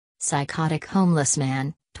Psychotic homeless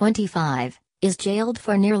man, 25, is jailed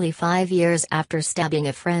for nearly 5 years after stabbing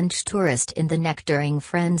a French tourist in the neck during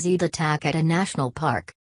frenzied attack at a national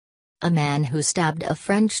park. A man who stabbed a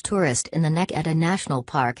French tourist in the neck at a national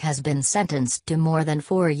park has been sentenced to more than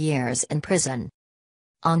 4 years in prison.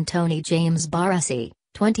 Anthony James Barassi,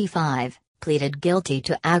 25, pleaded guilty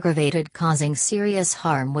to aggravated causing serious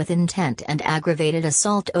harm with intent and aggravated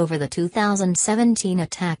assault over the 2017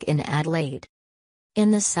 attack in Adelaide. In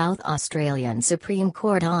the South Australian Supreme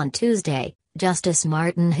Court on Tuesday, Justice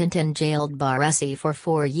Martin Hinton jailed Barassi for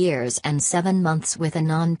 4 years and 7 months with a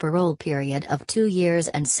non-parole period of 2 years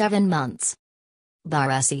and 7 months.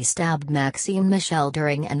 Barassi stabbed Maxime Michel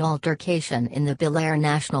during an altercation in the Belair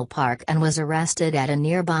National Park and was arrested at a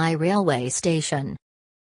nearby railway station.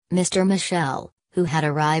 Mr. Michel, who had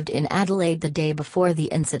arrived in Adelaide the day before the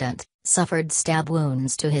incident, suffered stab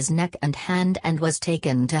wounds to his neck and hand and was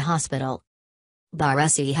taken to hospital.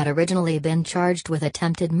 Barassi had originally been charged with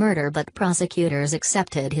attempted murder, but prosecutors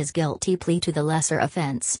accepted his guilty plea to the lesser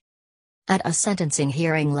offense. At a sentencing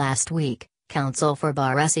hearing last week, counsel for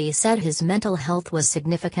Barassi said his mental health was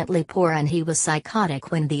significantly poor and he was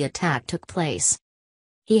psychotic when the attack took place.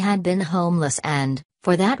 He had been homeless and,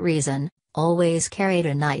 for that reason, always carried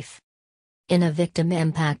a knife. In a victim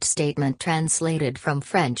impact statement translated from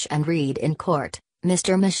French and read in court,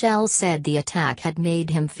 Mr. Michel said the attack had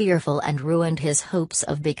made him fearful and ruined his hopes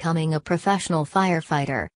of becoming a professional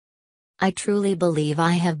firefighter. "I truly believe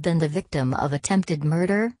I have been the victim of attempted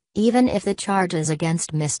murder, even if the charges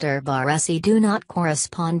against Mr. Barassi do not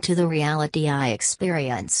correspond to the reality I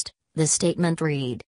experienced," the statement read.